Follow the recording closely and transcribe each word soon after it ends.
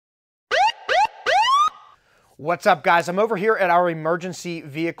What's up, guys? I'm over here at our emergency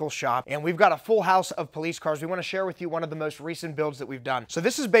vehicle shop, and we've got a full house of police cars. We want to share with you one of the most recent builds that we've done. So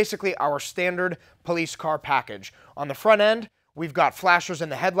this is basically our standard police car package. On the front end, we've got flashers in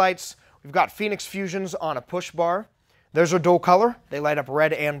the headlights. We've got Phoenix Fusions on a push bar. Those are dual color. They light up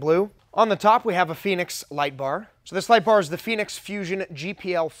red and blue. On the top, we have a Phoenix light bar. So this light bar is the Phoenix Fusion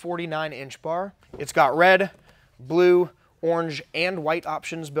GPL 49-inch bar. It's got red, blue, orange, and white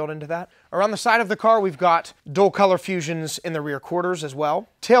options built into that. Around the side of the car, we've got dual color fusions in the rear quarters as well.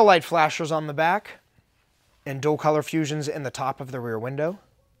 Tail light flashers on the back, and dual color fusions in the top of the rear window.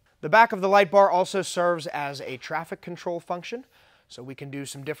 The back of the light bar also serves as a traffic control function, so we can do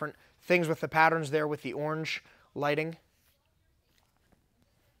some different things with the patterns there with the orange lighting.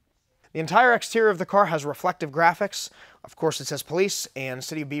 The entire exterior of the car has reflective graphics. Of course, it says police and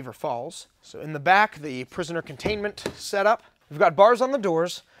City of Beaver Falls. So in the back, the prisoner containment setup. We've got bars on the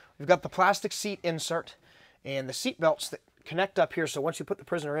doors. We've got the plastic seat insert and the seat belts that connect up here. So once you put the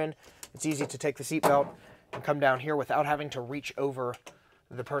prisoner in, it's easy to take the seat belt and come down here without having to reach over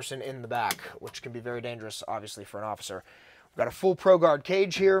the person in the back, which can be very dangerous, obviously, for an officer. We've got a full Pro Guard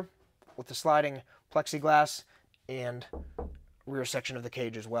cage here with the sliding plexiglass and rear section of the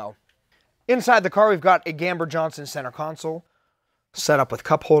cage as well. Inside the car, we've got a Gamber Johnson center console set up with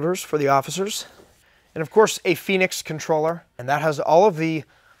cup holders for the officers. And of course, a Phoenix controller. And that has all of the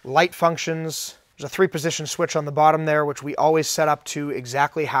light functions. There's a 3-position switch on the bottom there, which we always set up to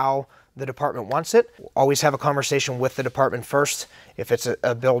exactly how the department wants it. We'll always have a conversation with the department first if it's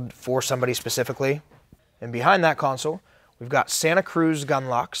a build for somebody specifically. And behind that console, we've got Santa Cruz gun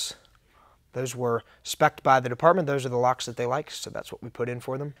locks. Those were spec'd by the department. Those are the locks that they like, so that's what we put in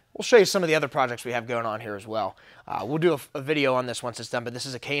for them. We'll show you some of the other projects we have going on here as well. We'll do a video on this once it's done, but this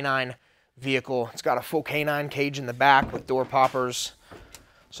is a K9 vehicle. It's got a full K9 cage in the back with door poppers.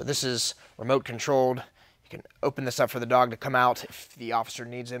 So this is remote controlled. You can open this up for the dog to come out if the officer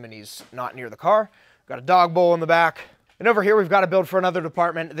needs him and he's not near the car. Got a dog bowl in the back. And over here, we've got a build for another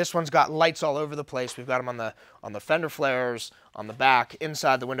department. This one's got lights all over the place. We've got them on the fender flares, on the back,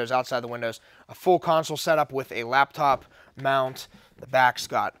 inside the windows, outside the windows. A full console setup with a laptop mount. The back's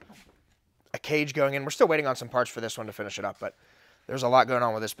got a cage going in. We're still waiting on some parts for this one to finish it up, but there's a lot going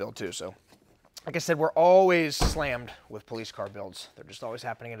on with this build too. So, like I said, we're always slammed with police car builds. They're just always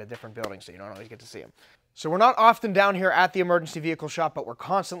happening at a different building, so you don't always get to see them. So we're not often down here at the emergency vehicle shop, but we're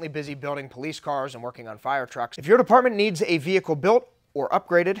constantly busy building police cars and working on fire trucks. If your department needs a vehicle built or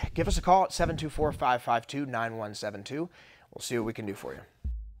upgraded, give us a call at 724-552-9172. We'll see what we can do for you.